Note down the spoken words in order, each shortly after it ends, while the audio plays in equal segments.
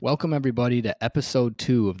Welcome, everybody, to episode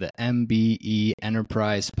 2 of the MBE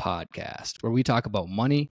Enterprise Podcast, where we talk about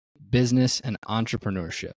money, business, and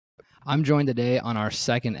entrepreneurship. I'm joined today on our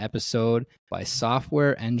second episode by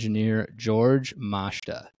software engineer George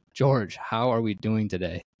Macheta. George, how are we doing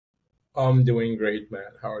today? I'm doing great,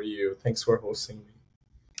 Matt. How are you? Thanks for hosting me.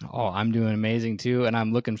 Oh, I'm doing amazing too, and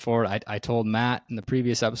I'm looking forward. I told Matt in the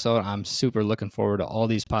previous episode, I'm super looking forward to all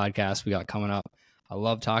these podcasts we got coming up. I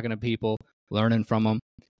love talking to people, learning from them.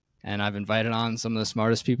 And I've invited on some of the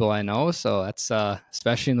smartest people I know. So that's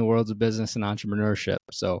especially in the worlds of business and entrepreneurship.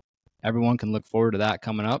 So everyone can look forward to that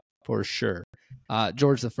coming up for sure.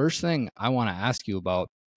 George, the first thing I want to ask you about,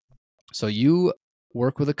 so you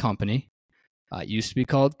work with a company, it used to be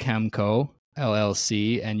called Chemco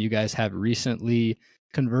LLC, and you guys have recently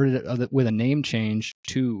converted it with a name change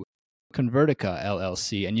to Convertica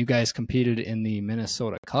LLC. And you guys competed in the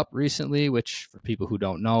Minnesota Cup recently, which for people who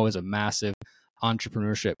don't know is a massive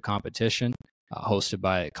entrepreneurship competition hosted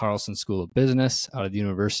by Carlson School of Business out of the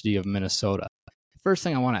University of Minnesota. First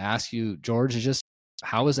thing I want to ask you, George, is just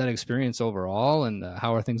how was that experience overall, and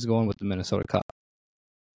how are things going with the Minnesota Cup?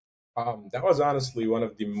 That was honestly one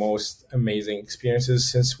of the most amazing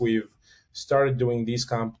experiences since we've started doing these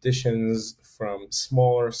competitions from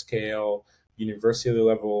smaller scale, university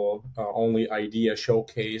level, only idea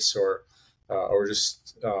showcase or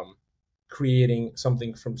just creating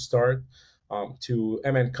something from start. To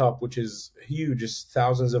MN Cup, which is huge. It's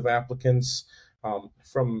thousands of applicants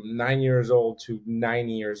from 9 years old to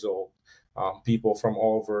 90 years old, people from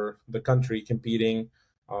all over the country competing,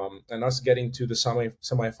 and us getting to the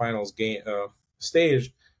semifinals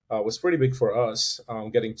stage was pretty big for us.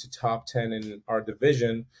 Getting to top 10 in our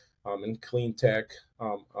division in clean tech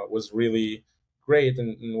was really great.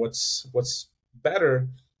 And what's better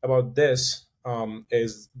about this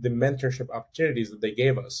is the mentorship opportunities that they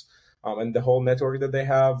gave us. And the whole network that they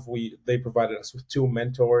have, they provided us with 2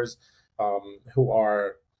 mentors who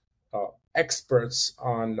are experts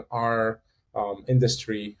on our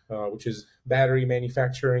industry, which is battery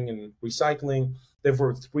manufacturing and recycling. They've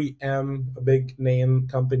worked with 3M, big name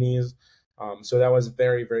companies. So that was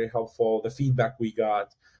very, very helpful. The feedback we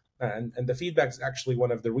got, and the feedback is actually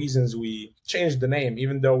one of the reasons we changed the name,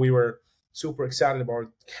 even though we were super excited about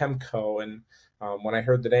Chemco. And when I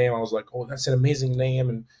heard the name, I was like, oh, that's an amazing name.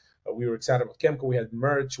 And we were excited about Chemco. We had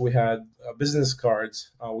merch. We had business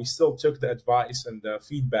cards. We still took the advice and the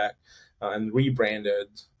feedback and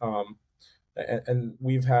rebranded. And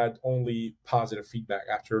we've had only positive feedback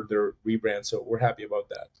after the rebrand. So we're happy about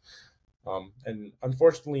that. And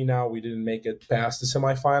unfortunately, now we didn't make it past the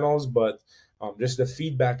semifinals, but just the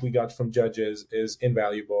feedback we got from judges is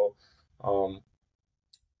invaluable. And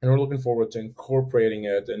we're looking forward to incorporating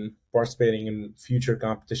it and participating in future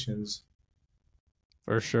competitions.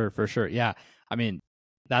 For sure. Yeah. I mean,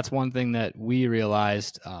 that's one thing that we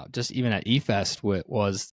realized just even at eFest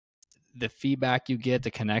was the feedback you get,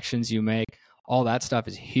 the connections you make, all that stuff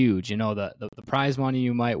is huge. You know, the prize money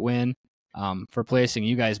you might win for placing,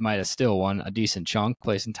 you guys might have still won a decent chunk,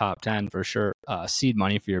 placing top 10 for sure, seed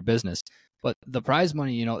money for your business. But the prize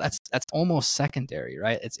money, you know, that's almost secondary,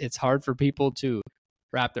 right? It's hard for people to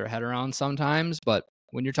wrap their head around sometimes. But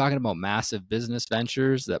when you're talking about massive business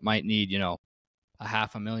ventures that might need, you know,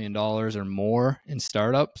 $500,000 or more in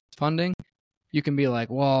startup funding, you can be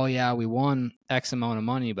like, well, yeah, we won X amount of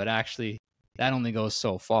money, but actually that only goes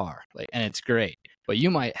so far. And it's great. But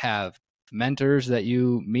you might have mentors that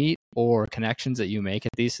you meet or connections that you make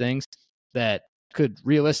at these things that could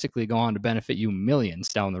realistically go on to benefit you millions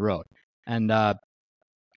down the road. And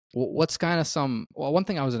what's kind of one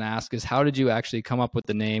thing I was going to ask is, how did you actually come up with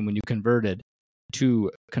the name when you converted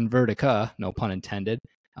to Convertica, no pun intended?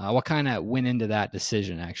 What kind of went into that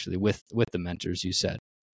decision actually with the mentors you said?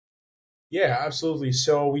 Yeah, absolutely.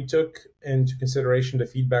 So we took into consideration the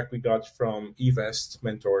feedback we got from eFest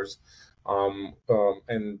mentors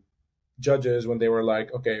and judges when they were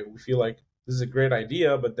like, okay, we feel like this is a great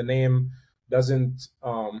idea, but the name doesn't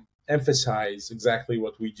emphasize exactly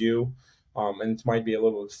what we do. And it might be a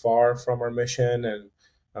little bit far from our mission, and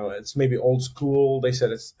it's maybe old school. They said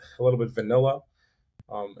it's a little bit vanilla.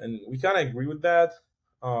 And we kind of agree with that.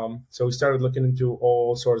 So we started looking into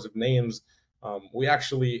all sorts of names. We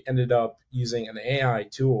actually ended up using an AI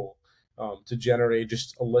tool to generate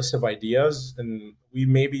just a list of ideas, and we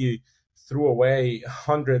maybe threw away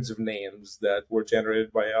hundreds of names that were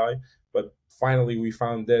generated by AI. But finally, we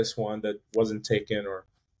found this one that wasn't taken, or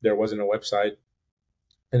there wasn't a website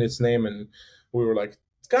in its name, and we were like,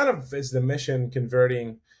 it's the mission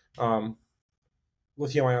converting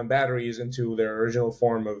lithium-ion batteries into their original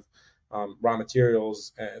form of raw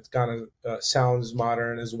materials. And it kind of sounds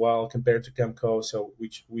modern as well compared to Chemco, so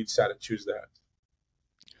we decided to choose that.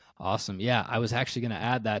 Awesome. Yeah, I was actually going to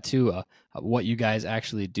add that too. What you guys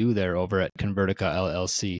actually do there over at Convertica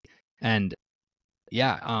LLC, and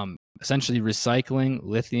yeah, essentially recycling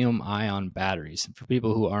lithium ion batteries. For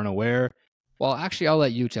people who aren't aware, well, actually, I'll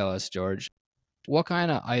let you tell us, George. What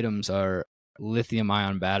kind of items are lithium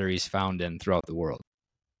ion batteries found in throughout the world?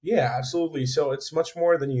 Yeah, absolutely. So it's much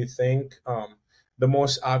more than you think. The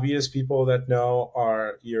most obvious people that know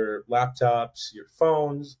are your laptops, your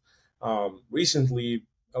phones, recently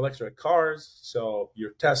electric cars. So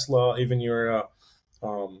your Tesla, even your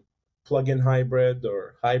plug-in hybrid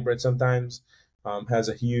or hybrid sometimes has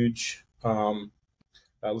a huge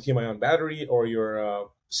lithium-ion battery, or your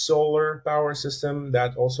solar power system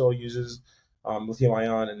that also uses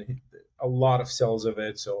lithium-ion and a lot of cells of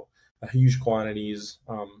it, so huge quantities.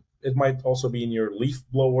 It might also be in your leaf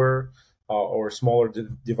blower or smaller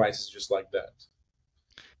devices just like that.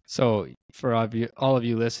 So, for all of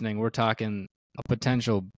you listening, we're talking a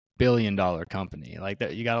potential billion-dollar company. Like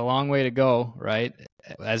that, you got a long way to go, right?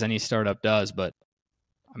 As any startup does, but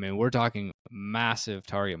I mean, we're talking massive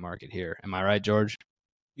target market here. Am I right, George?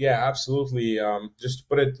 Yeah, absolutely. Just to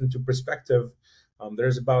put it into perspective,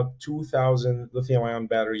 there's about 2,000 lithium ion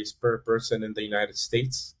batteries per person in the United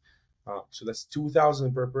States. So that's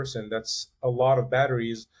 2,000 per person. That's a lot of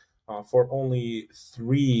batteries for only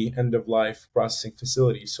three end of life processing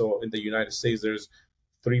facilities. So in the United States, there's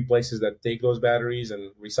three places that take those batteries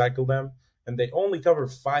and recycle them, and they only cover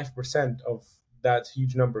 5% of that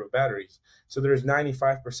huge number of batteries. So there's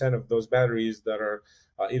 95% of those batteries that are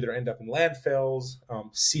either end up in landfills,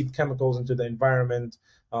 seep chemicals into the environment,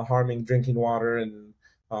 harming drinking water and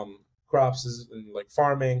crops and like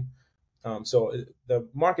farming. The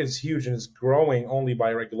market is huge and it's growing only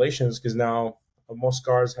by regulations, because now most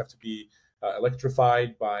cars have to be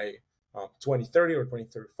electrified by 2030 or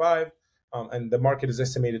 2035, and the market is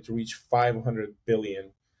estimated to reach 500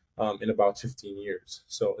 billion in about 15 years.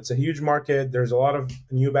 So it's a huge market. There's a lot of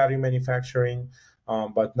new battery manufacturing,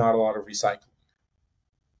 but not a lot of recycling.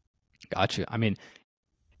 Gotcha. I mean,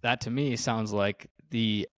 that to me sounds like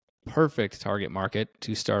the perfect target market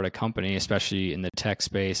to start a company, especially in the tech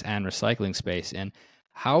space and recycling space. And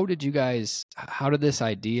how did this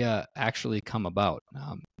idea actually come about?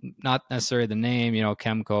 Not necessarily the name,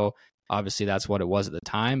 Chemco, obviously that's what it was at the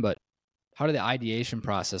time, but how did the ideation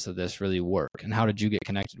process of this really work? And how did you get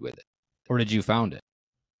connected with it? Or did you found it?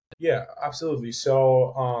 Yeah, absolutely.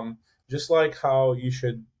 So, just like how you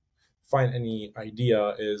should find any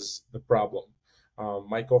idea is the problem.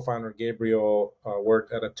 My co-founder Gabriel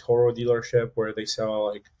worked at a Toro dealership where they sell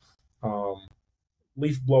like um,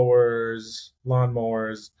 leaf blowers,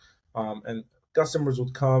 lawnmowers, and customers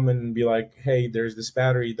would come and be like, "Hey, there's this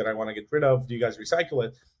battery that I want to get rid of. Do you guys recycle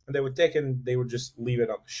it?" And they would take it and they would just leave it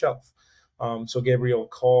on the shelf. So Gabriel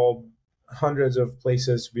called hundreds of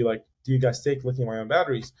places to be like, "Do you guys take lithium-ion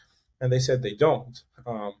batteries?" And they said they don't.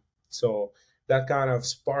 So that kind of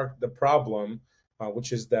sparked the problem,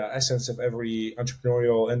 which is the essence of every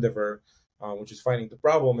entrepreneurial endeavor, which is finding the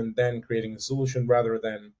problem and then creating a solution rather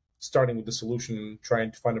than starting with the solution and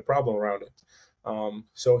trying to find a problem around it.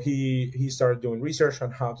 So he started doing research on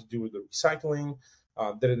how to do the recycling,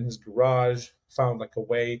 did it in his garage, found like a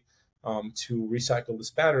way to recycle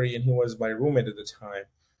this battery, and he was my roommate at the time.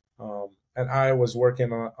 And I was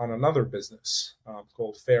working on another business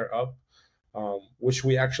called Fair Up, which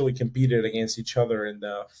we actually competed against each other in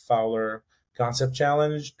the Fowler Concept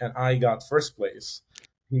Challenge, and I got first place.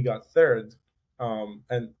 He got third,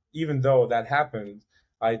 and even though that happened,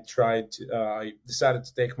 I decided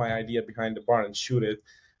to take my idea behind the barn and shoot it,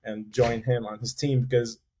 and join him on his team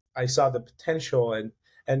because I saw the potential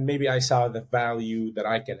and maybe I saw the value that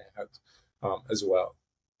I can add as well.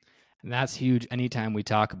 And that's huge. Anytime we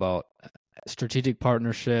talk about strategic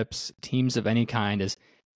partnerships, teams of any kind, is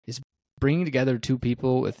bringing together two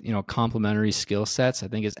people with complementary skill sets. I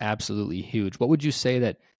think is absolutely huge. What would you say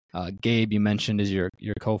that Gabe, you mentioned, is your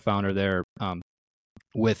co-founder there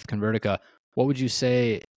with Convertica? What would you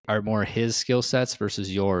say are more his skill sets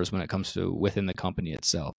versus yours when it comes to within the company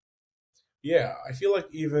itself? Yeah, I feel like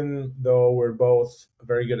even though we're both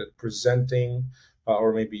very good at presenting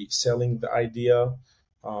or maybe selling the idea,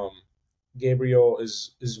 um, Gabriel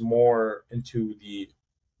is more into the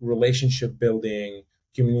relationship building,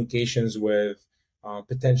 communications with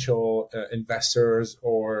potential investors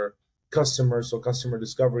or customers. So customer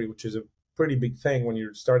discovery, which is a pretty big thing when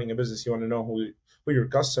you're starting a business, you want to know who your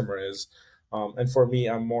customer is. And for me,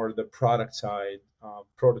 I'm more the product side,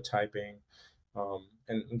 prototyping,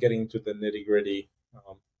 and getting into the nitty gritty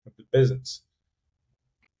of the business.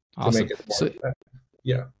 to make Awesome. it more. So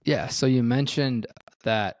Yeah. yeah, so you mentioned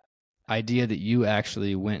that idea that you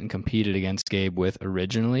actually went and competed against Gabe with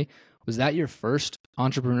originally. Was that your first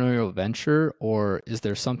entrepreneurial venture, or is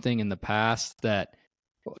there something in the past that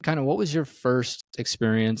kind of what was your first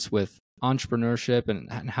experience with entrepreneurship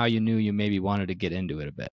and how you knew you maybe wanted to get into it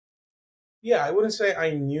a bit? Yeah, I wouldn't say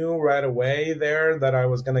I knew right away there that I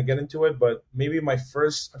was going to get into it, but maybe my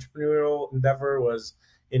first entrepreneurial endeavor was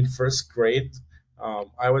in first grade.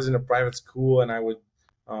 I was in a private school and I would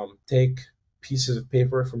take pieces of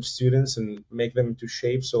paper from students and make them into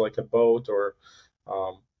shapes, so like a boat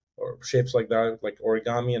um, or shapes like that, like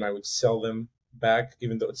origami, and I would sell them back,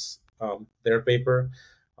 even though it's their paper.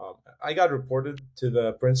 I got reported to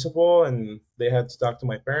the principal and they had to talk to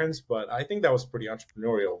my parents, but I think that was pretty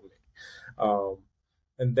entrepreneurial of me. Um,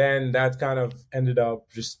 and then that kind of ended up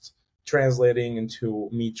just translating into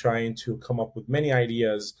me trying to come up with many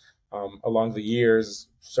ideas along the years,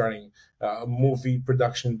 starting a movie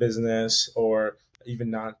production business or even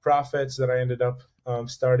nonprofits that I ended up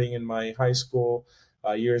starting in my high school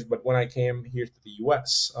years. But when I came here to the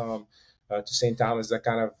US, to St. Thomas, that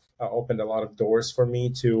kind of opened a lot of doors for me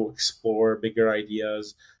to explore bigger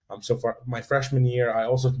ideas. So for my freshman year, I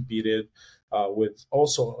also competed with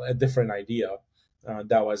also a different idea.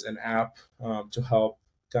 That was an app to help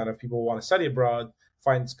kind of people who want to study abroad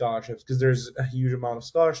find scholarships, because there's a huge amount of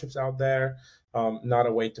scholarships out there. Not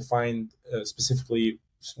a way to find specifically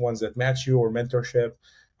ones that match you or mentorship.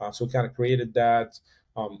 So we kind of created that.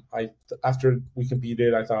 I After we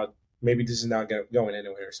competed, I thought maybe this is not going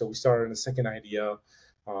anywhere. So we started a second idea.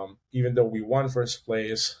 Even though we won first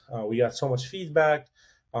place, we got so much feedback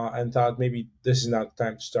and thought maybe this is not the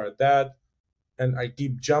time to start that. And I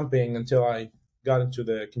keep jumping until I got into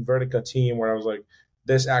the Convertica team where I was like,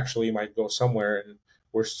 this actually might go somewhere, and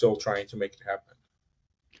we're still trying to make it happen.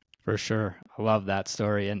 For sure. I love that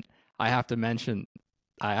story. And I have to mention,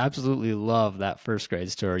 I absolutely love that first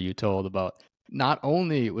grade story you told about not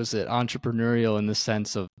only was it entrepreneurial in the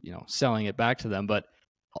sense of, selling it back to them, but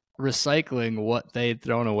recycling what they'd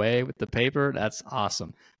thrown away with the paper. That's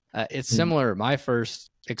awesome. It's similar. My first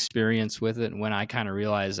experience with it, and when I kind of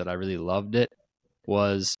realized that I really loved it,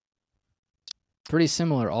 was pretty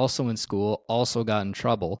similar. Also in school, also got in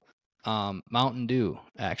trouble. Mountain Dew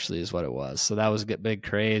actually is what it was. So that was a big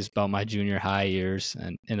craze about my junior high years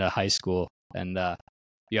and into high school. And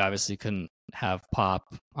you obviously couldn't have pop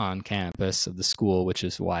on campus of the school, which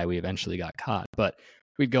is why we eventually got caught. But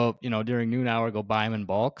we'd go, during noon hour, go buy them in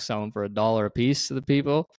bulk, sell them for $1 a piece to the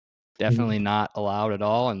people. Definitely not allowed at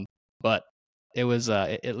all. But it was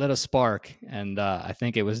it lit a spark, and I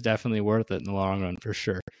think it was definitely worth it in the long run for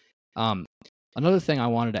sure. Another thing I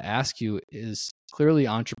wanted to ask you is clearly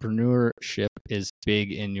entrepreneurship is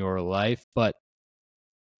big in your life, but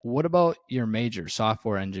what about your major,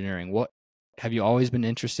 software engineering? What have you always been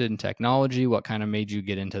interested in technology? What kind of made you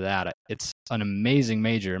get into that? It's an amazing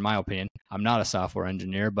major, in my opinion. I'm not a software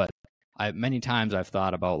engineer, but many times I've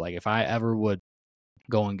thought about, like, if I ever would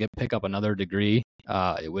go and pick up another degree,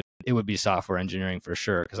 it would be software engineering for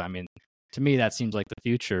sure. Because to me that seems like the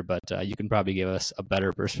future, but you can probably give us a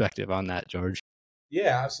better perspective on that, George.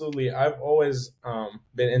 Yeah, absolutely. I've always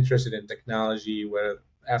been interested in technology, whether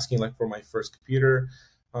asking like for my first computer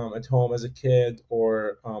at home as a kid,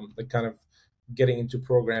 or like kind of getting into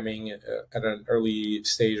programming at an early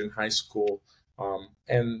stage in high school.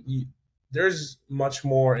 There's much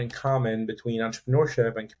more in common between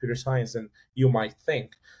entrepreneurship and computer science than you might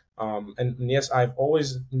think. And yes, I've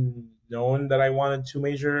always known that I wanted to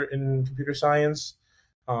major in computer science.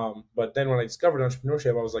 But then when I discovered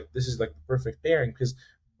entrepreneurship, I was like, this is like the perfect pairing, because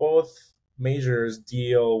both majors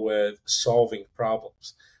deal with solving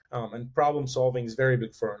problems. And problem solving is very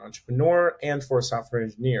big for an entrepreneur and for a software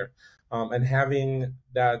engineer. And having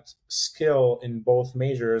that skill in both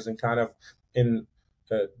majors and kind of in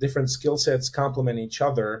different skill sets complement each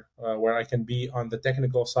other, where I can be on the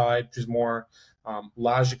technical side, which is more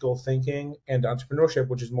logical thinking, and entrepreneurship,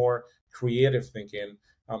 which is more creative thinking,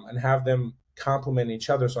 and have them complement each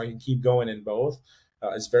other so I can keep going in both,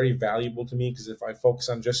 is very valuable to me, because if I focus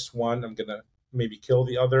on just one, I'm going to maybe kill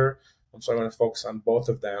the other. So I want to focus on both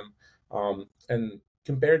of them. And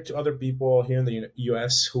compared to other people here in the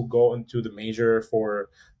US who go into the major for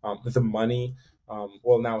the money,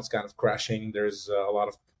 well, now it's kind of crashing. There's a lot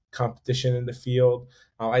of competition in the field.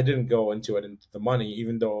 I didn't go into the money,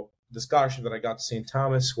 even though the scholarship that I got to St.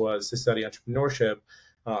 Thomas was to study entrepreneurship.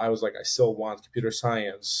 I was like, I still want computer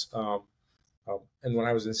science. And when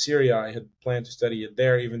I was in Syria, I had planned to study it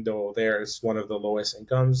there, even though there is one of the lowest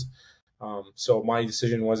incomes. So my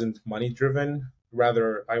decision wasn't money driven.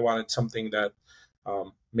 Rather, I wanted something that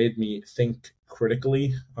made me think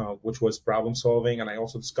critically, which was problem solving. And I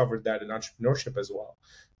also discovered that in entrepreneurship as well.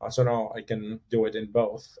 So now I can do it in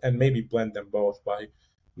both and maybe blend them both by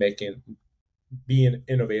making being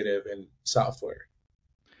innovative in software.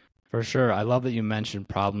 For sure. I love that you mentioned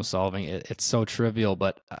problem solving. It's so trivial,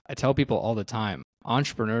 but I tell people all the time,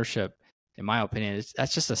 entrepreneurship, in my opinion,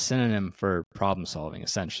 that's just a synonym for problem solving.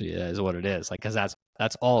 Essentially, is what it is. Like, because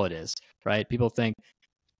that's all it is, right? People think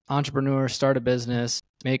entrepreneur, start a business,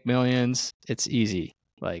 make millions. It's easy.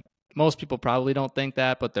 Like most people probably don't think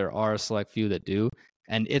that, but there are a select few that do,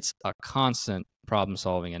 and it's a constant problem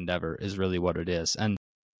solving endeavor. Is really what it is, and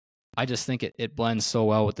I just think it blends so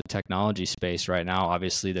well with the technology space right now.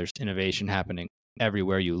 Obviously, there's innovation happening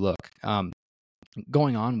everywhere you look.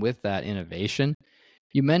 Going on with that innovation,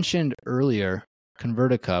 you mentioned earlier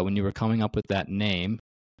Convertica when you were coming up with that name,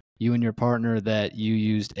 you and your partner, that you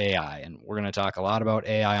used AI. And we're going to talk a lot about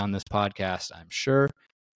AI on this podcast, I'm sure.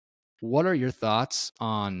 What are your thoughts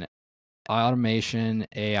on automation,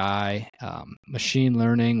 AI, machine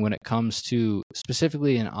learning when it comes to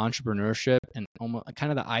specifically in entrepreneurship and almost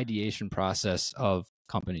kind of the ideation process of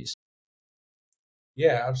companies?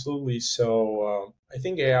 Yeah, absolutely. So I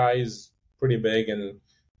think AI is pretty big, and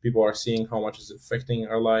people are seeing how much it's affecting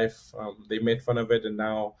our life. They made fun of it, and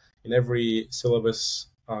now in every syllabus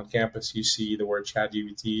on campus, you see the word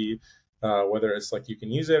ChatGPT. Whether it's like you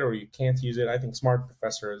can use it or you can't use it. I think smart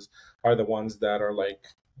professors are the ones that are like,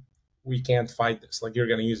 we can't fight this. Like you're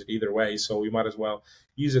going to use it either way, so we might as well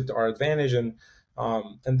use it to our advantage. And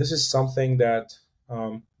this is something that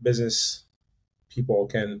business people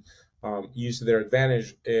can use to their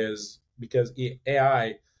advantage, is because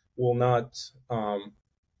AI will not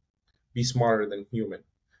be smarter than human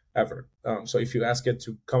ever. So if you ask it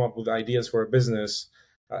to come up with ideas for a business,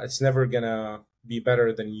 it's never gonna be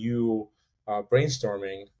better than you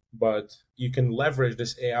brainstorming. But you can leverage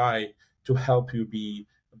this AI to help you be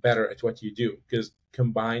better at what you do, because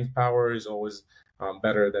combined power is always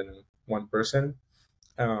better than one person.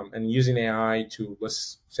 And using AI to,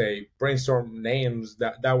 let's say, brainstorm names,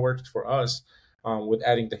 that worked for us, with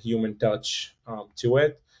adding the human touch to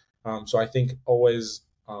it. So I think always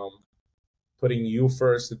putting you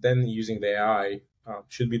first, then using the AI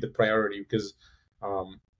should be the priority, because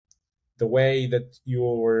um, the way that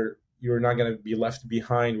you're not going to be left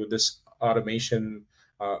behind with this automation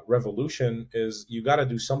revolution is you got to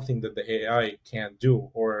do something that the AI can't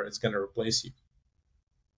do, or it's going to replace you.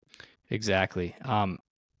 Exactly.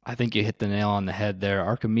 I think you hit the nail on the head there.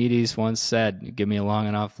 Archimedes once said, "Give me a long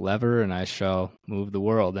enough lever and I shall move the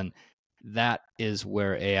world." And that is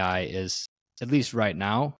where AI is, at least right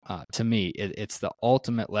now. To me, it's the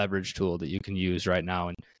ultimate leverage tool that you can use right now.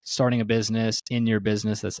 And starting a business, in your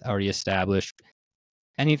business that's already established,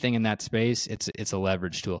 anything in that space, it's a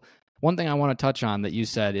leverage tool. One thing I want to touch on that you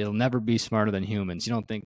said, it'll never be smarter than humans. You don't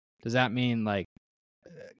think, does that mean like,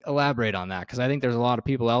 elaborate on that? Because I think there's a lot of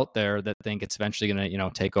people out there that think it's eventually going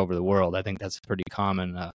to, take over the world. I think that's a pretty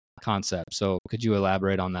common concept. So could you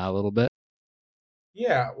elaborate on that a little bit?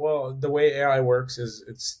 Yeah, well, the way AI works is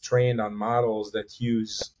it's trained on models that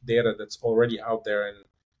use data that's already out there, and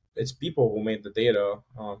it's people who made the data.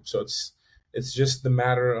 So it's just the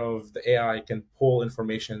matter of the AI can pull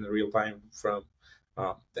information in real time from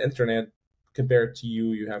the internet. Compared to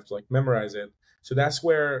you, you have to like memorize it. So that's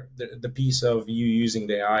where the piece of you using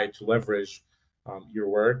the AI to leverage your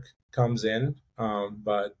work comes in.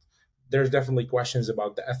 But there's definitely questions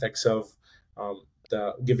about the ethics of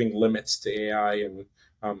the giving limits to AI, and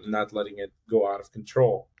not letting it go out of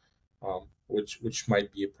control, which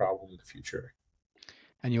might be a problem in the future.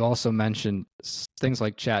 And you also mentioned things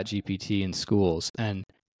like Chat GPT in schools and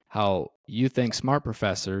how you think smart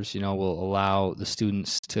professors, will allow the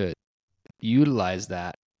students to utilize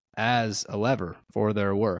that as a lever for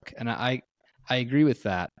their work. And I agree with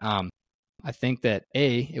that. I think that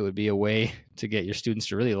it would be a way to get your students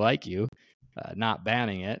to really like you, not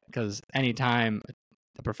banning it, because anytime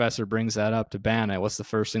the professor brings that up to ban it, what's the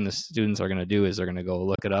first thing the students are going to do is they're going to go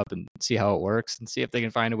look it up and see how it works and see if they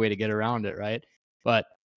can find a way to get around it, right? But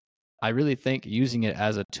I really think using it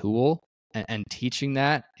as a tool and teaching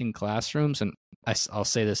that in classrooms, and I'll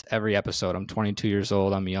say this every episode, I'm 22 years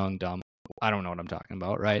old, I'm young, dumb, I don't know what I'm talking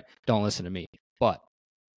about, right? Don't listen to me. But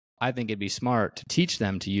I think it'd be smart to teach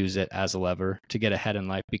them to use it as a lever to get ahead in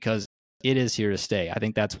life, because it is here to stay. I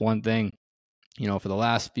think that's one thing, for the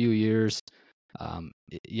last few years,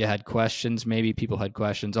 you had questions, maybe people had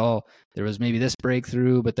questions. Oh, there was maybe this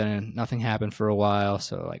breakthrough, but then nothing happened for a while.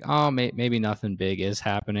 So like, oh, maybe nothing big is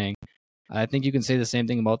happening. I think you can say the same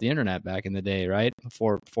thing about the internet back in the day, right?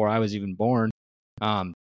 Before I was even born.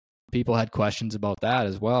 people had questions about that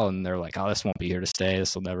as well, and they're like, "Oh, this won't be here to stay.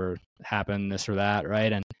 This will never happen. This or that,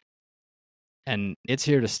 right?" And it's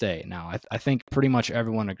here to stay now. I think pretty much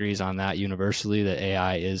everyone agrees on that universally, that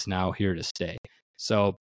AI is now here to stay.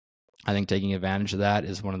 So I think taking advantage of that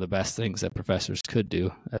is one of the best things that professors could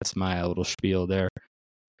do. That's my little spiel there.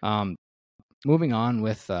 Moving on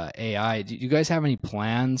with AI, do you guys have any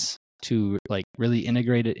plans to like really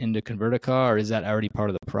integrate it into Convertica, or is that already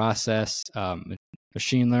part of the process?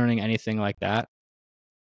 Machine learning, anything like that?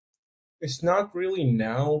 It's not really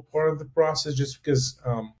now part of the process, just because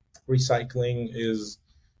recycling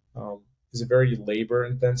um, is a very labor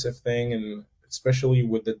intensive thing, and especially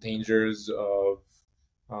with the dangers of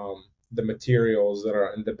the materials that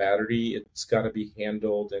are in the battery, it's got to be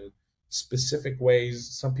handled in specific ways.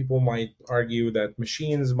 Some people might argue that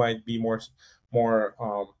machines might be more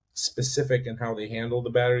specific in how they handle the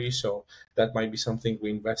battery, so that might be something we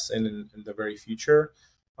invest in the very future.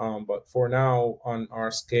 But for now, on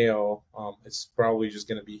our scale, it's probably just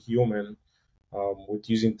going to be human, with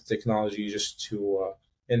using the technology just to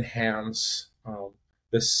enhance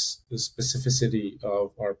the specificity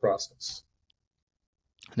of our process.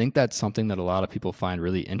 I think that's something that a lot of people find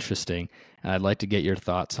really interesting, and I'd like to get your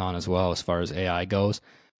thoughts on as well as far as AI goes.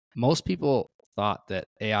 Most people thought that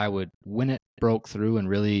AI would, when it broke through and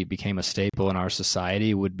really became a staple in our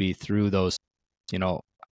society, would be through those, you know,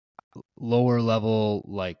 lower level,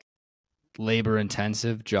 like labor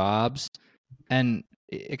intensive jobs. And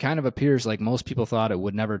it kind of appears like most people thought it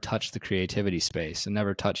would never touch the creativity space and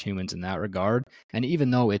never touch humans in that regard. And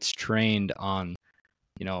even though it's trained on,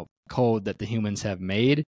 code that the humans have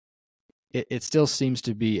made, it still seems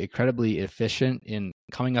to be incredibly efficient in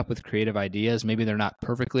coming up with creative ideas. Maybe they're not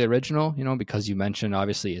perfectly original, because you mentioned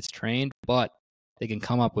obviously it's trained, but they can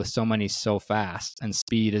come up with so many so fast, and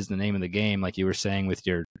speed is the name of the game, like you were saying with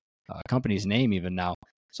your company's name even now.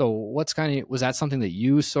 So was that something that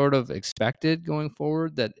you sort of expected going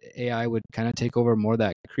forward, that AI would kind of take over more of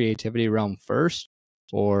that creativity realm first,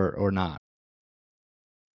 or not?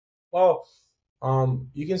 Well,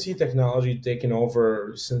 you can see technology taking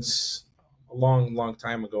over since a long, long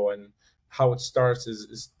time ago, and how it starts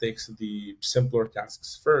is takes the simpler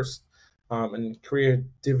tasks first, and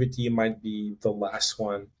creativity might be the last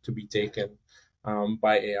one to be taken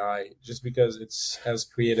by AI, just because it's as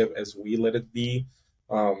creative as we let it be,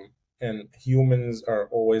 and humans are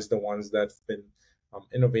always the ones that've been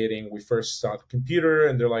innovating. We first saw the computer,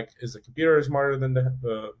 and they're like, "Is the computer smarter than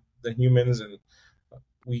the humans?" And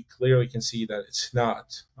we clearly can see that it's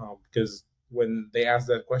not, because when they asked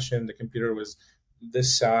that question, the computer was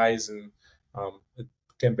this size, and it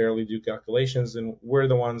can barely do calculations, and we're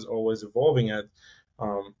the ones always evolving it.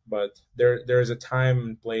 But there is a time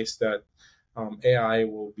and place that AI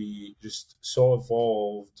will be just so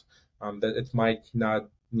evolved that it might not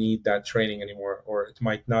need that training anymore, or it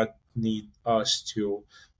might not need us to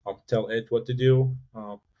tell it what to do.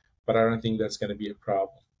 But I don't think that's going to be a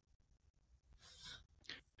problem.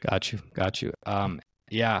 Got you.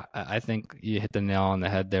 Yeah, I think you hit the nail on the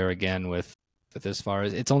head there again with as far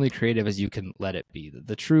as it's only creative as you can let it be.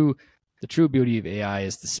 The true beauty of AI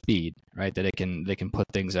is the speed, right? That they can put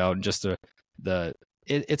things out, and just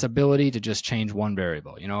its ability to just change one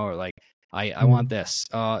variable, or like I want this,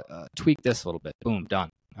 tweak this a little bit, boom, done.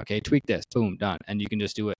 Okay, tweak this, boom, done, and you can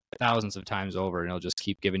just do it thousands of times over, and it'll just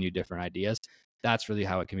keep giving you different ideas. That's really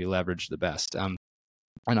how it can be leveraged the best. And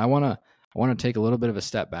I want to take a little bit of a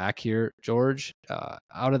step back here, George,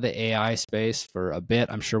 out of the AI space for a bit.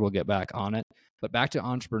 I'm sure we'll get back on it, but back to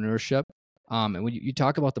entrepreneurship. And when you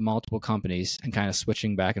talk about the multiple companies and kind of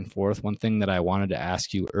switching back and forth, one thing that I wanted to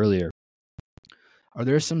ask you earlier, are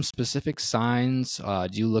there some specific signs? Do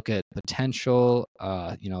you look at potential,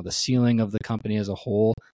 the ceiling of the company as a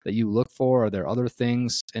whole that you look for? Are there other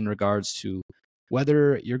things in regards to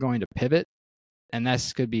whether you're going to pivot? And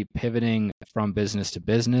this could be pivoting from business to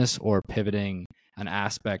business, or pivoting an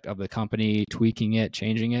aspect of the company, tweaking it,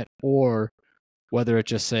 changing it, or whether it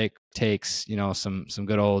just takes some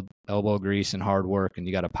good old elbow grease and hard work, and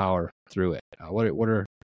you got to power through it.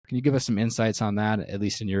 Can you give us some insights on that, at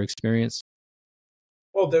least in your experience?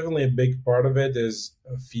 Well, definitely a big part of it is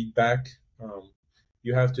feedback.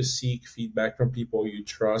 You have to seek feedback from people you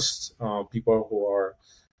trust, people who are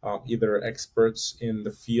either experts in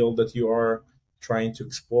the field that you are trying to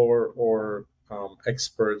explore, or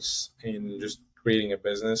experts in just creating a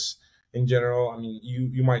business in general. I mean,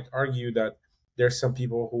 you might argue that there's some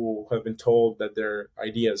people who have been told that their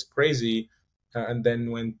idea is crazy, and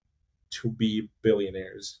then went to be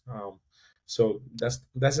billionaires. So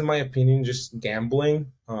that's in my opinion just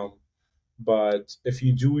gambling. But if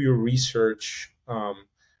you do your research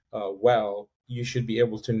well, you should be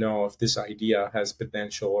able to know if this idea has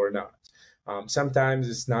potential or not. Sometimes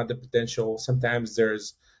it's not the potential. Sometimes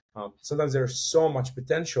there's so much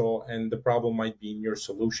potential, and the problem might be in your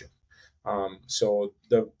solution. So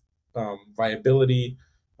the viability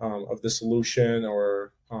of the solution,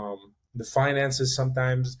 or the finances,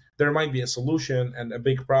 sometimes there might be a solution and a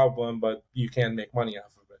big problem, but you can't make money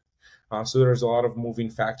off of it. So there's a lot of moving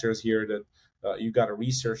factors here that you got to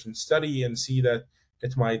research and study and see that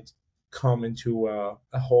it might come into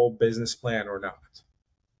a whole business plan or not.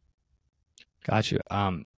 Got you.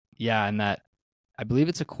 Yeah, and that, I believe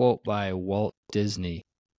it's a quote by Walt Disney.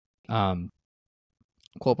 That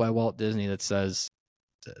says,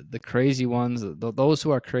 the crazy ones, those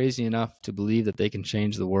who are crazy enough to believe that they can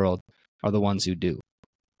change the world are the ones who do.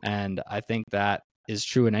 And I think that is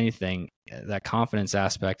true in anything. That confidence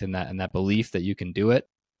aspect and that belief that you can do it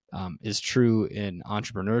is true in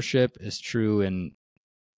entrepreneurship, is true in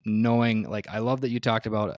knowing, like, I love that you talked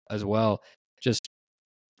about as well, just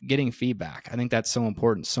getting feedback. I think that's so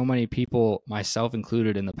important. So many people, myself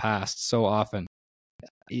included in the past, so often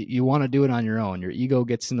you want to do it on your own. Your ego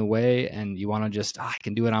gets in the way and you want to just, I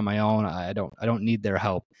can do it on my own. I don't need their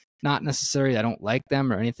help. Not necessarily I don't like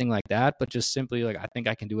them or anything like that, but just simply like, I think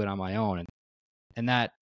I can do it on my own. And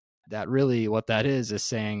that really, what that is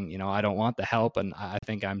saying, I don't want the help and I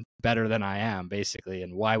think I'm better than I am, basically.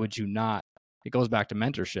 And why would you not? It goes back to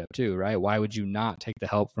mentorship too, right? Why would you not take the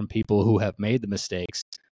help from people who have made the mistakes?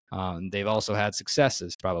 They've also had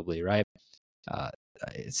successes, probably, right?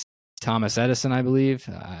 It's Thomas Edison, I believe.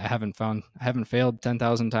 I haven't failed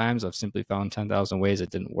 10,000 times. I've simply found 10,000 ways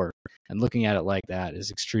it didn't work. And looking at it like that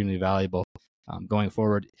is extremely valuable going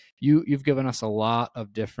forward. You've given us a lot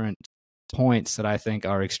of different points that I think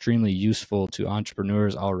are extremely useful to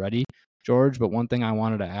entrepreneurs already, George. But one thing I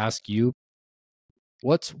wanted to ask you,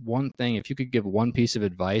 what's one thing, if you could give one piece of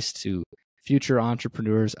advice to future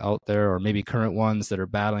entrepreneurs out there, or maybe current ones that are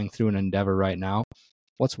battling through an endeavor right now,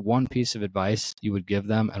 what's one piece of advice you would give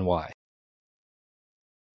them and why?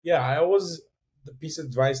 Yeah, the piece of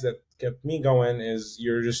advice that kept me going is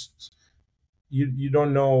you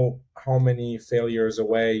don't know how many failures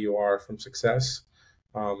away you are from success.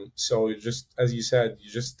 So as you said,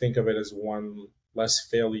 you just think of it as one less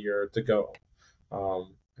failure to go.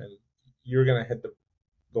 And you're going to hit the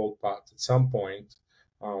gold pot at some point,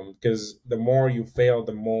 because the more you fail,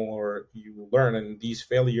 the more you learn. And these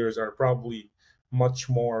failures are probably much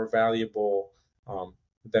more valuable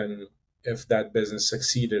than if that business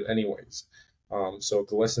succeeded anyways. So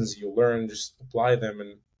the lessons you learn, just apply them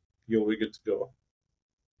and you'll be good to go.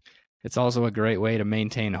 It's also a great way to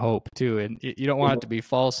maintain hope too. And you don't want it to be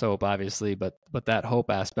false hope, obviously, but that hope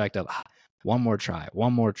aspect of one more try,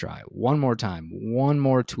 one more time, one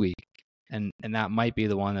more tweak. And that might be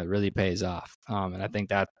the one that really pays off. And I think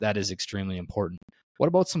that is extremely important. What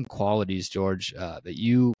about some qualities, George, that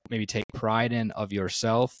you maybe take pride in of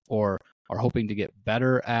yourself or are hoping to get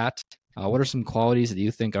better at? What are some qualities that you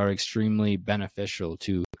think are extremely beneficial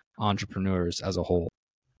to entrepreneurs as a whole?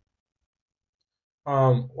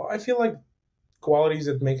 Well, I feel like qualities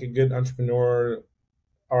that make a good entrepreneur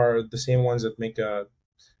are the same ones that make a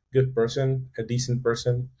good person, a decent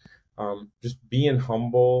person. Just being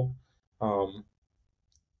humble,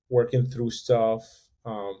 working through stuff,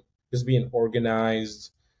 just being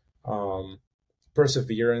organized. Um,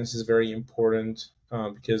 Perseverance is very important,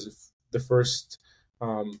 because if the first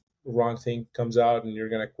wrong thing comes out and you're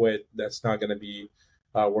going to quit, that's not going to be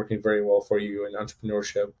working very well for you in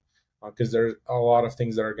entrepreneurship, because there's a lot of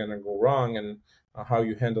things that are going to go wrong, and how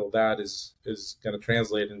you handle that is going to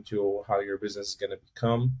translate into how your business is going to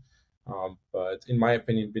become. But in my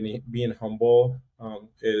opinion, being humble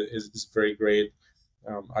is very great.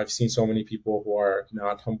 I've seen so many people who are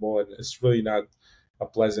not humble, and it's really not a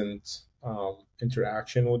pleasant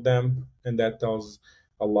interaction with them, and that tells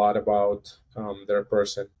a lot about their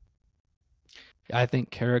person. I think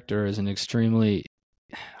character is an extremely,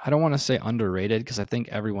 I don't want to say underrated, because I think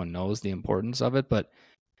everyone knows the importance of it, but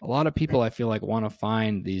a lot of people, I feel like, want to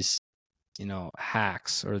find these,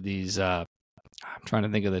 hacks or these, I'm trying to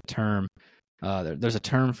think of the term. There's a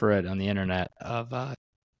term for it on the internet of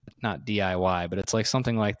not DIY, but it's like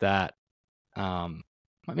something like that.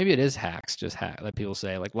 Maybe it is hacks, like people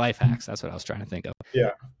say, like life hacks. That's what I was trying to think of.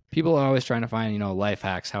 Yeah. People are always trying to find, life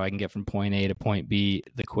hacks, how I can get from point A to point B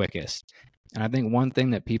the quickest. And I think one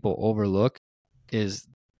thing that people overlook is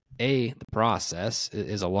the process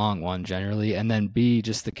is a long one generally, and then B,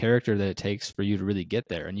 just the character that it takes for you to really get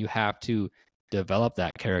there. And you have to develop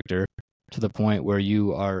that character to the point where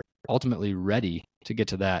you are ultimately ready to get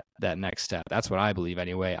to that next step. That's what I believe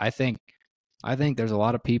anyway. I think there's a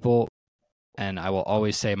lot of people and I will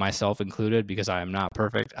always say myself included because I am not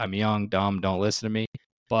perfect. I'm young, dumb, don't listen to me.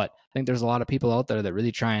 But I think there's a lot of people out there that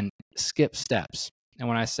really try and skip steps. And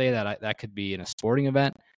when I say that, that could be in a sporting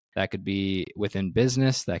event, that could be within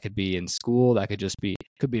business, that could be in school, that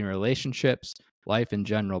could be in relationships, life in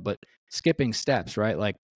general. But skipping steps, right?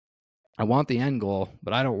 Like, I want the end goal,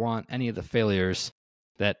 but I don't want any of the failures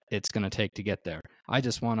that it's going to take to get there. I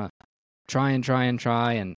just want to try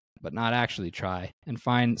and but not actually try, and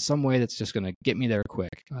find some way that's just going to get me there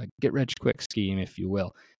quick, get rich quick scheme, if you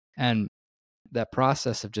will. And that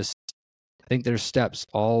process of just, I think there's steps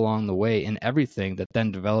all along the way in everything that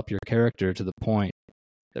then develop your character to the point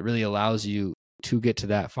that really allows you to get to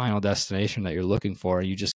that final destination that you're looking for.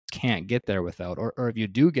 You just can't get there without, or if you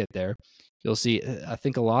do get there, you'll see, I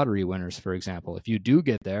think a lottery winners, for example, if you do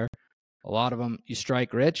get there, a lot of them, you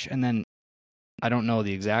strike rich, and then I don't know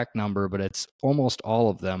the exact number, but it's almost all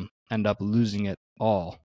of them end up losing it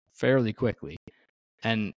all fairly quickly.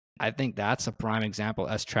 And I think that's a prime example,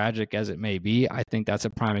 as tragic as it may be. I think that's a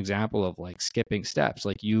prime example of like skipping steps.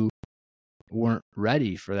 Like, you weren't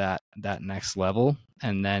ready for that next level,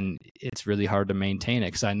 and then it's really hard to maintain it.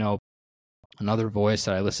 Because I know another voice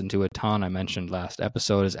that I listen to a ton, I mentioned last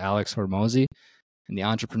episode, is Alex Hormozy in the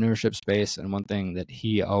entrepreneurship space. And one thing that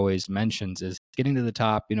he always mentions is getting to the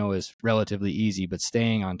top, is relatively easy, but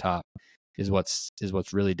staying on top is what's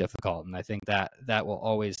really difficult. And I think that will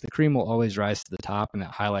always, the cream will always rise to the top. And it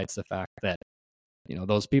highlights the fact that,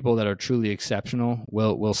 those people that are truly exceptional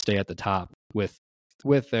will stay at the top with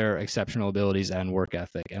their exceptional abilities and work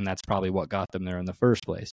ethic. And that's probably what got them there in the first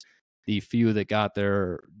place. The few that got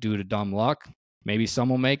there due to dumb luck, maybe some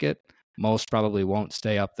will make it. Most probably won't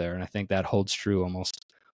stay up there. And I think that holds true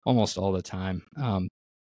almost all the time.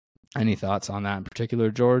 Any thoughts on that in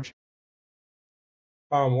particular, George?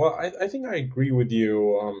 Well, I think I agree with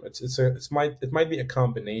you. It might be a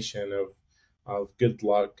combination of good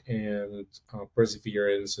luck and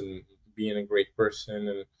perseverance and being a great person,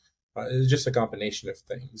 and it's just a combination of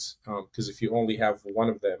things. Because if you only have one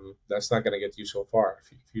of them, that's not going to get you so far.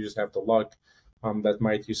 If you just have the luck, that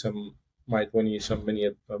might win you some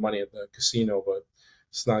money at the casino, but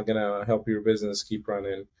it's not gonna help your business keep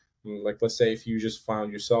running. Like, let's say if you just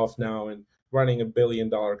found yourself now and running $1 billion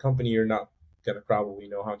company, you're not gonna probably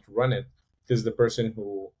know how to run it, because the person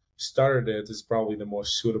who started it is probably the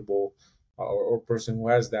most suitable, or person who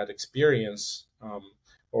has that experience,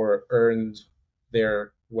 or earned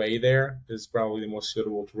their way there, is probably the most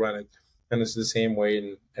suitable to run it. And it's the same way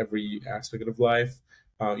in every aspect of life.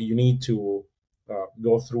 You need to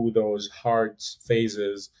go through those hard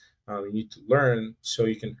phases. You need to learn so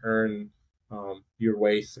you can earn your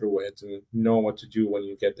way through it and know what to do when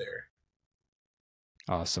you get there.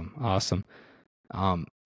 Awesome.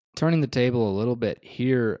 Turning the table a little bit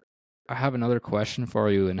here, I have another question for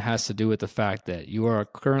you, and it has to do with the fact that you are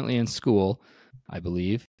currently in school, I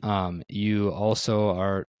believe. You also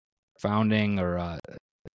are founding or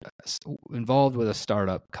involved with a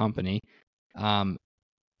startup company.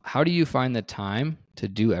 How do you find the time to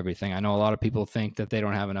do everything? I know a lot of people think that they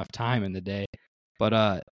don't have enough time in the day,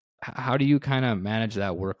 but how do you kind of manage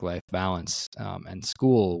that work-life balance and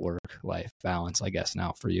school work-life balance, I guess,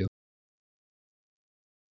 now for you?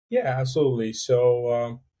 Yeah, absolutely.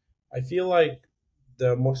 So I feel like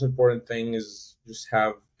the most important thing is just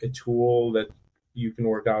have a tool that you can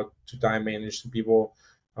work out to time manage. Some people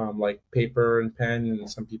like paper and pen, and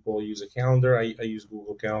some people use a calendar. I use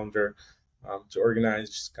Google Calendar to organize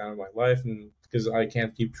just kind of my life, and because I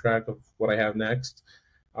can't keep track of what I have next.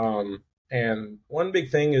 And one big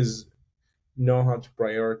thing is know how to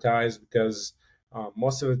prioritize, because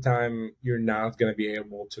most of the time you're not going to be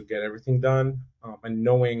able to get everything done. And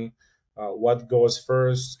knowing what goes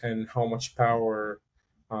first and how much power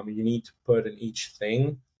you need to put in each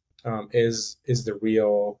thing is the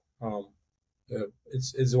real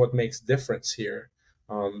is what makes difference here.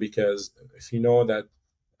 Because if you know that,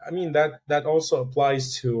 I mean, that also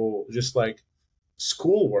applies to just like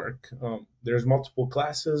schoolwork. There's multiple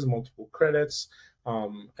classes, multiple credits,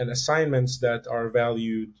 and assignments that are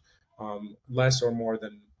valued less or more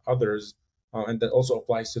than others. And that also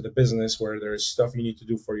applies to the business, where there's stuff you need to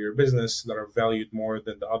do for your business that are valued more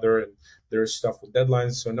than the other. And there's stuff with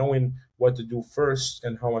deadlines. So knowing what to do first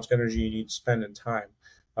and how much energy you need to spend in time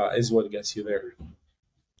is what gets you there.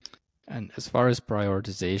 And as far as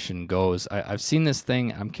prioritization goes, I've seen this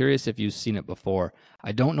thing. I'm curious if you've seen it before.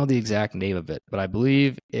 I don't know the exact name of it, but I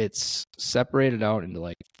believe it's separated out into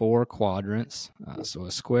like 4 quadrants. So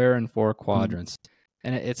a square and 4 quadrants.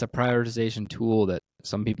 And it's a prioritization tool that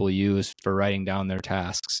some people use for writing down their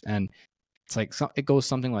tasks. And it's like, it goes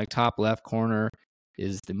something like top left corner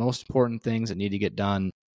is the most important things that need to get done.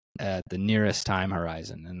 at the nearest time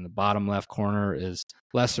horizon. And the bottom left corner is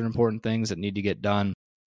lesser important things that need to get done.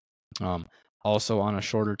 Also on a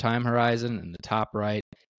shorter time horizon, and the top right,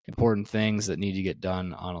 important things that need to get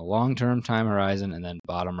done on a long-term time horizon, and then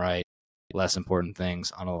bottom right, less important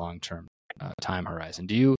things on a long-term time horizon.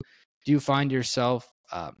 Do you find yourself,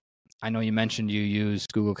 I know you mentioned you use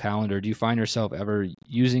Google Calendar, do you find yourself ever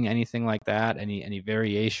using anything like that, any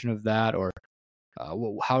variation of that, or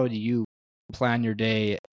how do you plan your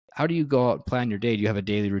day? How do you go out and plan your day? Do you have a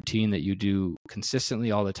daily routine that you do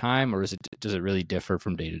consistently all the time, or does it really differ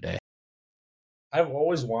from day to day? I've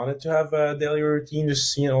always wanted to have a daily routine,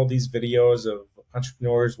 just seeing all these videos of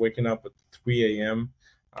entrepreneurs waking up at 3 a.m.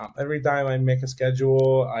 Every time I make a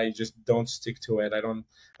schedule, I just don't stick to it. I don't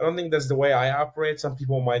think that's the way I operate. Some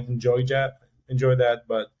people might enjoy that,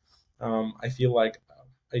 but I feel like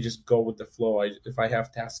I just go with the flow. If I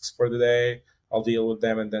have tasks for the day, I'll deal with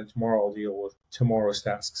them, and then tomorrow I'll deal with tomorrow's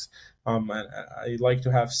tasks. And I like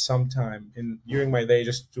to have some time in during my day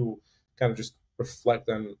just to kind of just reflect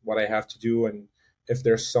on what I have to do, and if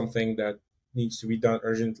there's something that needs to be done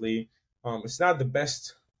urgently. It's not the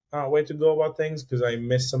best way to go about things because I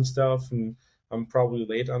miss some stuff and I'm probably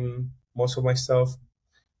late on most of my stuff.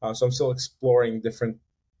 So I'm still exploring different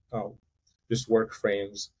uh, just work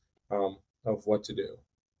frames of what to do.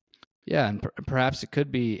 Yeah, and perhaps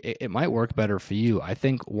it might work better for you. I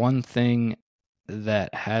think one thing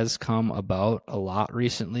that has come about a lot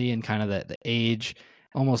recently, and kind of the age,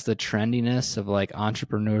 almost the trendiness of like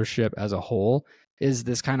entrepreneurship as a whole, is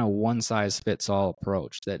this kind of one size fits all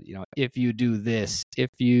approach that, if you do this, if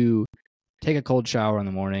you take a cold shower in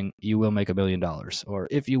the morning, you will make $1 billion. Or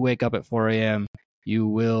if you wake up at 4 a.m., you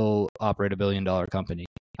will operate $1 billion company.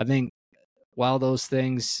 I think while those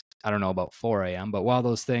things, I don't know about 4 a.m., but while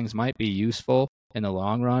those things might be useful in the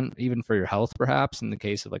long run, even for your health, perhaps in the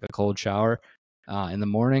case of like a cold shower in the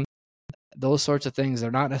morning, those sorts of things,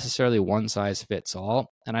 they're not necessarily one size fits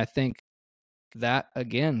all. And I think that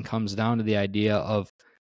again comes down to the idea of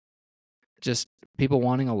just people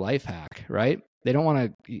wanting a life hack, right? They don't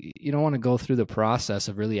want to, you don't want to go through the process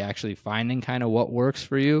of really actually finding kind of what works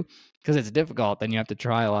for you, because it's difficult. Then you have to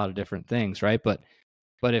try a lot of different things, right? But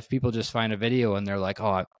if people just find a video and they're like,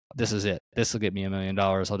 oh, this is it, this will get me $1 million,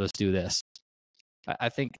 I'll just do this. I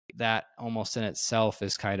think that almost in itself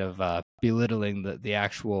is kind of belittling the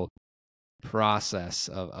actual process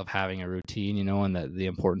of having a routine, and the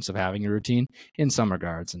importance of having a routine in some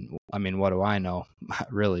regards. And I mean, what do I know?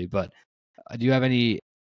 Really? But do you have any,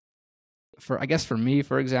 I guess for me,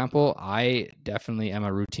 for example, I definitely am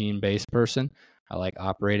a routine-based person. I like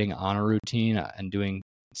operating on a routine and doing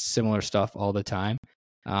similar stuff all the time.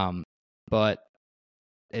 But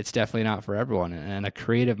it's definitely not for everyone. And a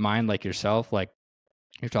creative mind like yourself, like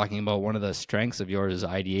you're talking about, one of the strengths of yours is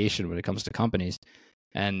ideation when it comes to companies.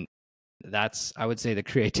 And that's, I would say, the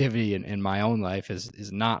creativity in my own life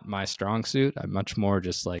is not my strong suit. I'm much more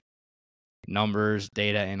just like numbers,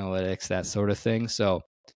 data analytics, that sort of thing. So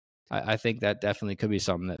I think that definitely could be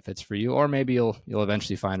something that fits for you, or maybe you'll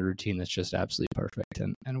eventually find a routine that's just absolutely perfect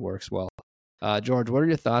and works well. George, what are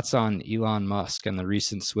your thoughts on Elon Musk and the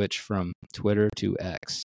recent switch from Twitter to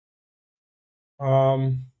X?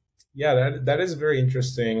 Yeah, that is very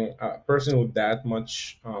interesting. A person with that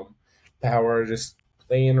much power just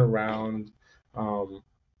playing around um,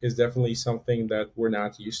 is definitely something that we're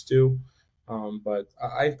not used to. But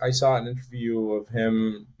I saw an interview of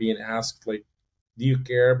him being asked, like, do you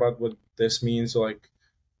care about what this means, like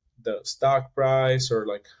the stock price or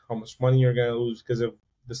like how much money you're gonna lose because of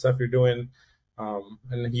the stuff you're doing?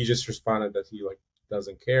 And he just responded that he like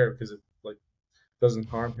doesn't care because it like doesn't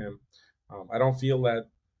harm him. I don't feel that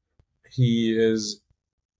he is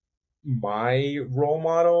my role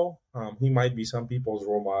model. He might be some people's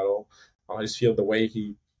role model. I just feel the way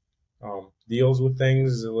he deals with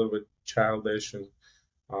things is a little bit childish and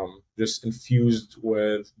just infused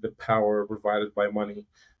with the power provided by money,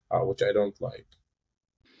 which I don't like.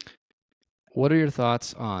 What are your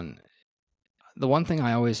thoughts on the one thing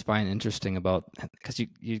I always find interesting about, because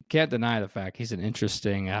you can't deny the fact he's an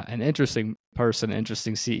interesting person,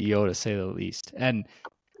 interesting CEO to say the least, and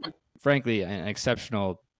frankly, an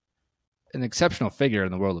exceptional figure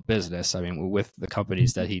in the world of business. I mean, with the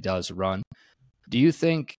companies that he does run, do you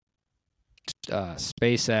think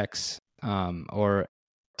SpaceX or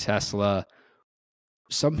Tesla?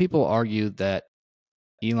 Some people argue that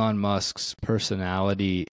Elon Musk's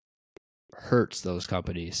personality hurts those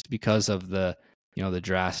companies because of the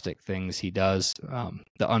drastic things he does,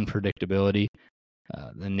 the unpredictability,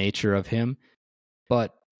 the nature of him.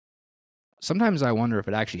 But sometimes I wonder if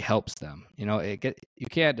it actually helps them. You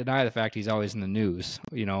can't deny the fact he's always in the news.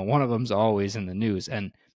 One of them's always in the news,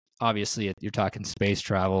 and obviously you're talking space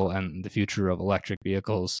travel and the future of electric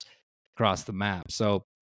vehicles across the map. So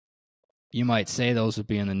you might say those would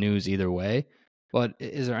be in the news either way, but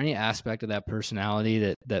is there any aspect of that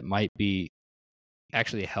personality that might be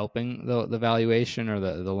actually helping the valuation or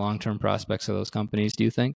the long-term prospects of those companies, do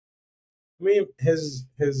you think? I mean, his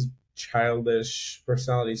childish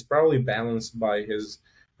personality is probably balanced by his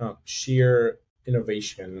sheer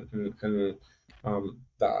innovation and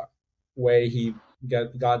the way he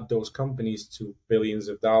got those companies to billions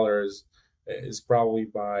of dollars is probably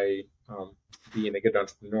by being a good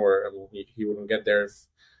entrepreneur. I mean, he wouldn't get there if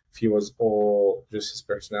he was all just his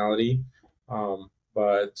personality.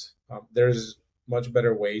 But there's much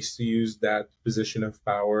better ways to use that position of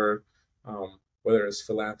power, whether it's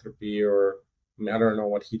philanthropy or I mean, I don't know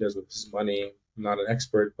what he does with his money. I'm not an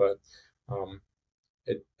expert, but um,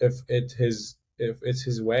 if it's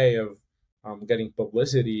his way of getting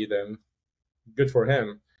publicity, then good for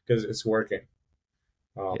him because it's working.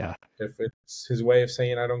 Yeah, If it's his way of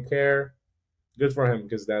saying I don't care, good for him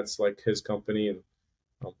because that's like his company and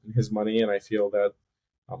his money. And I feel that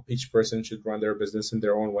each person should run their business in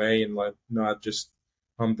their own way and not just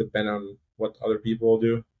depend on what other people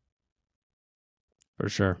do. for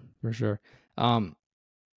sure, for sure. Um,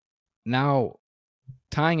 Now,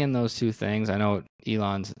 tying in those two things, I know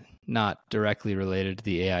Elon's not directly related to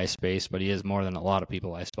the AI space, but he is more than a lot of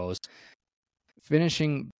people, I suppose.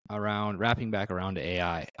 Wrapping back around to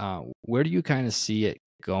AI, where do you kind of see it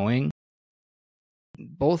going?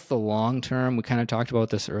 Both the long term, we kind of talked about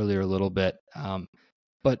this earlier a little bit,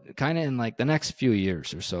 but kind of in like the next few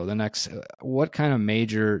years or so, what kind of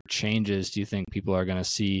major changes do you think people are going to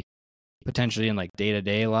see potentially in like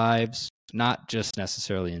day-to-day lives, not just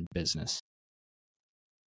necessarily in business?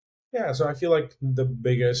 Yeah, so I feel like the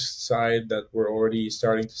biggest side that we're already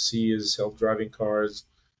starting to see is self-driving cars.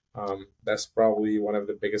 That's probably one of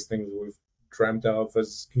the biggest things we've dreamt of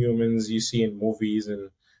as humans. You see in movies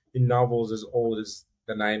and in novels as old as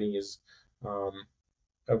the 90s, um,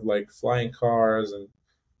 of like flying cars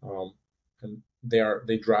um, and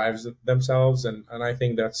they drive themselves, and I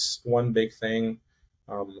think that's one big thing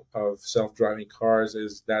of self-driving cars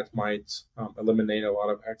is that might eliminate a lot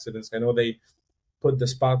of accidents. I know they put the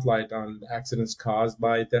spotlight on accidents caused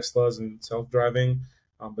by Teslas and self-driving,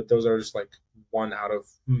 but those are just like one out of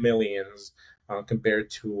millions compared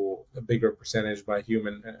to a bigger percentage by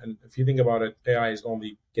human. And if you think about it, AI is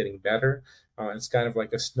only getting better. It's kind of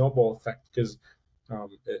like a snowball effect because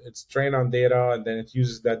it's trained on data, and then it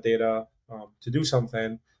uses that data to do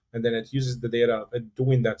something, and then it uses the data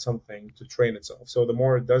doing that something to train itself. So the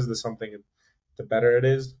more it does the something, the better it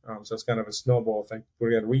is. So it's kind of a snowball effect.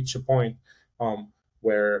 We're going to reach a point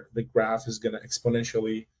where the graph is going to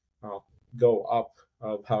exponentially uh, go up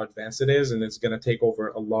of how advanced it is, and it's going to take over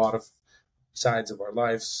a lot of sides of our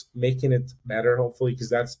lives, making it better, hopefully, because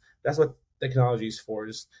that's what technology is for,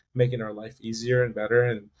 just making our life easier and better,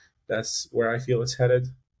 and that's where I feel it's headed.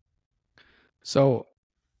 So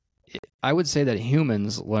I would say that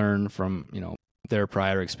humans learn from, their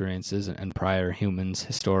prior experiences and prior humans,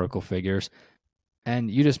 historical figures.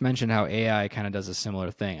 And you just mentioned how AI kind of does a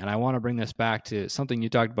similar thing. And I want to bring this back to something you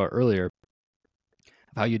talked about earlier,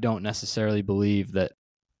 how you don't necessarily believe that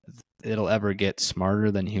it'll ever get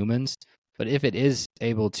smarter than humans. But if it is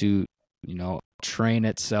able to, train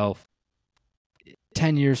itself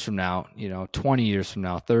 10 years from now, 20 years from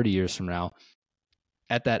now, 30 years from now,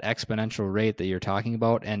 at that exponential rate that you're talking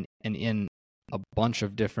about and in a bunch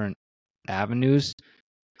of different avenues,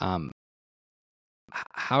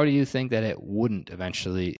 how do you think that it wouldn't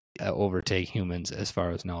eventually overtake humans as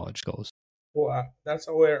far as knowledge goes? Well, that's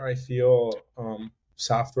where I feel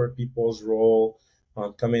software people's role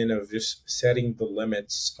come in of just setting the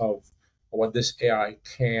limits of what this AI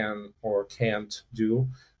can or can't do.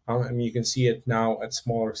 I mean, you can see it now at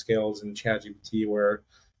smaller scales in ChatGPT, where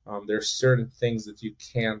there's certain things that you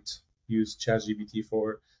can't use ChatGPT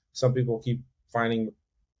for. Some people keep finding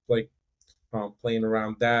like playing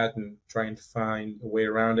around that and trying to find a way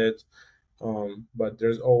around it. But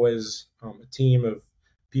there's always a team of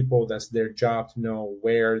people that's their job to know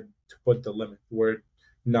where to put the limit, where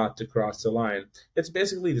not to cross the line. It's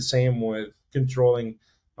basically the same with controlling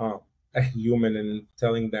uh, a human and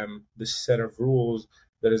telling them this set of rules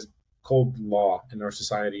that is called law in our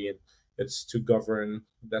society, and it's to govern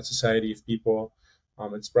that society of people.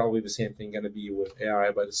 It's probably the same thing going to be with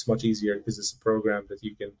AI, but it's much easier because it's a program that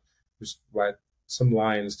you can just write some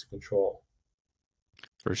lines to control.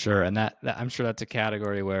 For sure. And that I'm sure that's a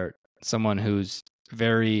category where someone who's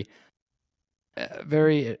very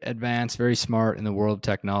very advanced, very smart in the world of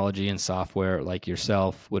technology and software like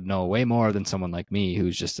yourself would know way more than someone like me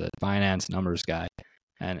who's just a finance numbers guy.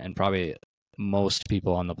 and probably most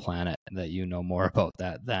people on the planet that you know more about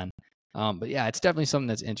that than. But yeah, it's definitely something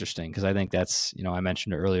that's interesting because I think that's, I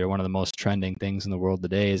mentioned it earlier, one of the most trending things in the world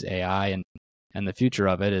today is AI, and the future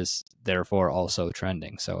of it is therefore also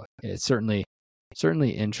trending. So it's certainly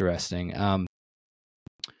interesting.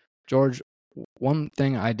 George, one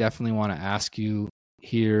thing I definitely want to ask you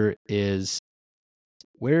here is,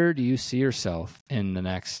 where do you see yourself in the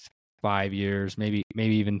next 5 years, maybe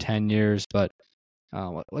even 10 years? But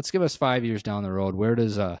let's give us 5 years down the road. Where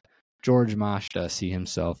does George Macheta see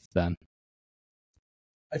himself then?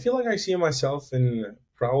 I feel like I see myself in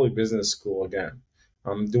probably business school again.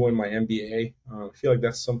 I'm doing my MBA. I feel like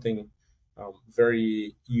that's something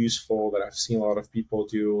very useful that I've seen a lot of people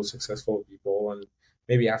do, successful people, and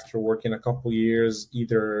maybe after working a couple years,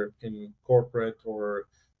 either in corporate or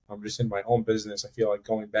just in my own business, I feel like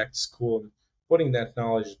going back to school and putting that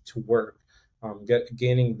knowledge to work,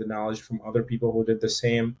 gaining the knowledge from other people who did the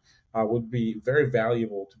same, would be very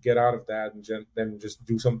valuable to get out of that and then just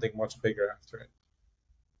do something much bigger after it.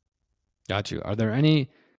 Got you. Are there any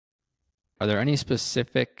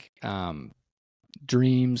specific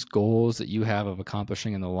dreams, goals that you have of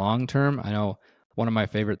accomplishing in the long term? I know one of my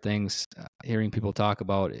favorite things hearing people talk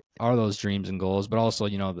about are those dreams and goals, but also,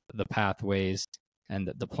 the pathways and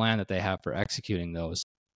the plan that they have for executing those.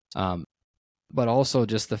 But also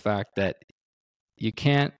just the fact that you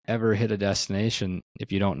can't ever hit a destination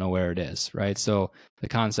if you don't know where it is, right? So the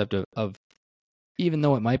concept of even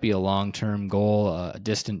though it might be a long-term goal, a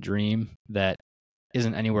distant dream that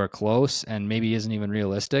isn't anywhere close and maybe isn't even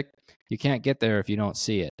realistic, you can't get there if you don't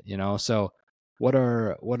see it, So what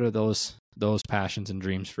are those passions and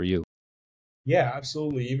dreams for you? Yeah,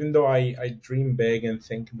 absolutely. Even though I dream big and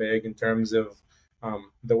think big in terms of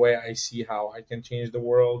the way I see how I can change the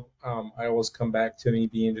world, I always come back to me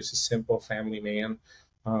being just a simple family man,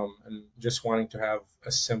 and just wanting to have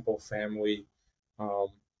a simple family. Um,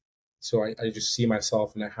 so I just see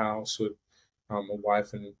myself in a house with a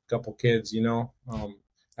wife and a couple kids.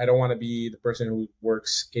 I don't want to be the person who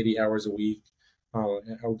works 80 hours a week.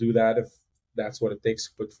 I'll do that if that's what it takes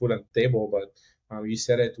to put food on the table. But you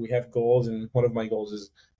said it, we have goals, and one of my goals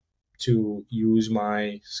is to use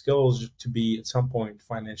my skills to be at some point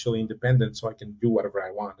financially independent so I can do whatever I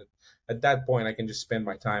want. At that point, I can just spend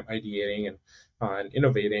my time ideating and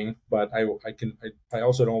innovating. But I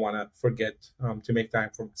also don't want to forget to make time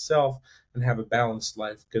for myself and have a balanced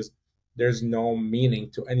life, because there's no meaning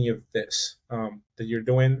to any of this that you're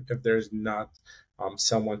doing if there's not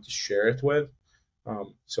someone to share it with.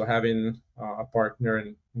 So having a partner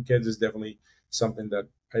and kids is definitely something that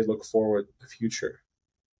I look forward to the future.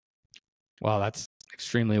 Wow, that's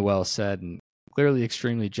extremely well said and clearly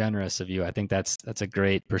extremely generous of you. I think that's a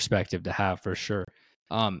great perspective to have for sure.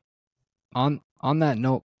 On that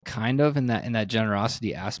note, kind of in that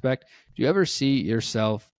generosity aspect, do you ever see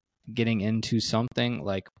yourself getting into something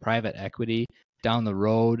like private equity down the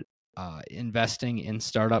road, investing in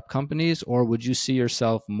startup companies, or would you see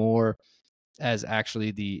yourself more as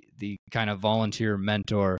actually the kind of volunteer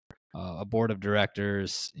mentor, a board of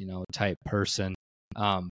directors, type person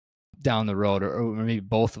down the road, or maybe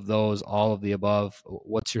both of those, all of the above?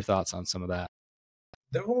 What's your thoughts on some of that?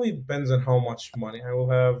 Definitely depends on how much money I will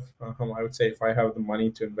have. I would say if I have the money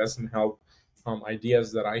to invest and help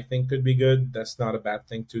ideas that I think could be good, that's not a bad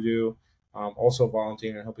thing to do. Also,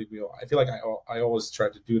 volunteering and helping people. I feel like I always try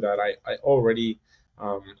to do that. I already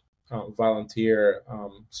um, volunteer.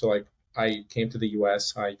 So like I came to the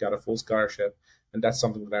U.S., I got a full scholarship, and that's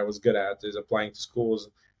something that I was good at, is applying to schools.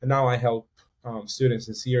 And now I help students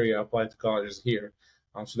in Syria apply to colleges here.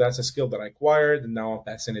 So that's a skill that I acquired, and now I'm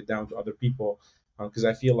passing it down to other people, because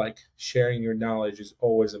I feel like sharing your knowledge is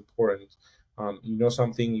always important. You know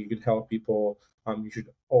something, you could help people. You should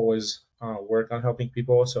always work on helping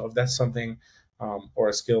people. So if that's something or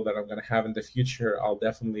a skill that I'm going to have in the future, I'll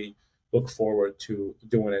definitely look forward to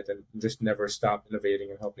doing it and just never stop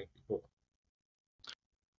innovating and helping people.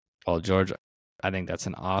 Well, George, I think that's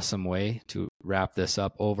an awesome way to wrap this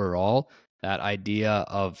up overall. That idea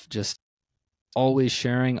of just always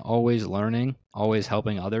sharing, always learning, always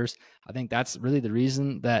helping others. I think that's really the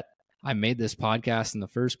reason that I made this podcast in the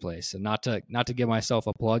first place. And not to give myself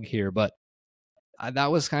a plug here, but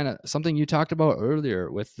that was kind of something you talked about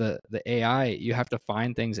earlier with the AI. You have to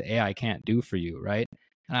find things that AI can't do for you, right?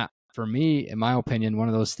 And for me, in my opinion, one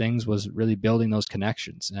of those things was really building those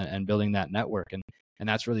connections and building that network. And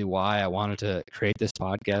that's really why I wanted to create this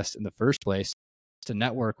podcast in the first place, to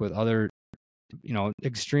network with other,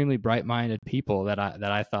 extremely bright-minded people that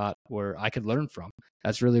I thought I could learn from.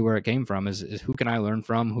 That's really where it came from, is who can I learn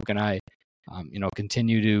from? Who can I,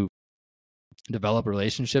 continue to develop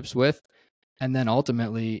relationships with? And then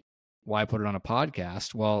ultimately, why put it on a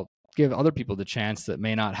podcast? Well, give other people the chance that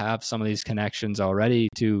may not have some of these connections already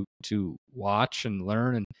to watch and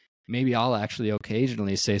learn. And maybe I'll actually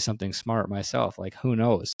occasionally say something smart myself. Like, who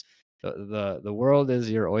knows? The world is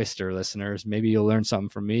your oyster, listeners. Maybe you'll learn something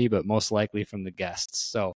from me, but most likely from the guests.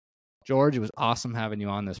 So George, it was awesome having you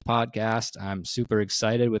on this podcast. I'm super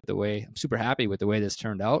happy with the way this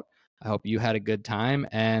turned out. I hope you had a good time,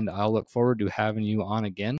 and I'll look forward to having you on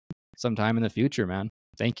again sometime in the future, man.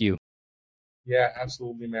 Thank you. Yeah,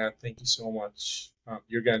 absolutely, man. Thank you so much.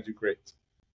 You're going to do great.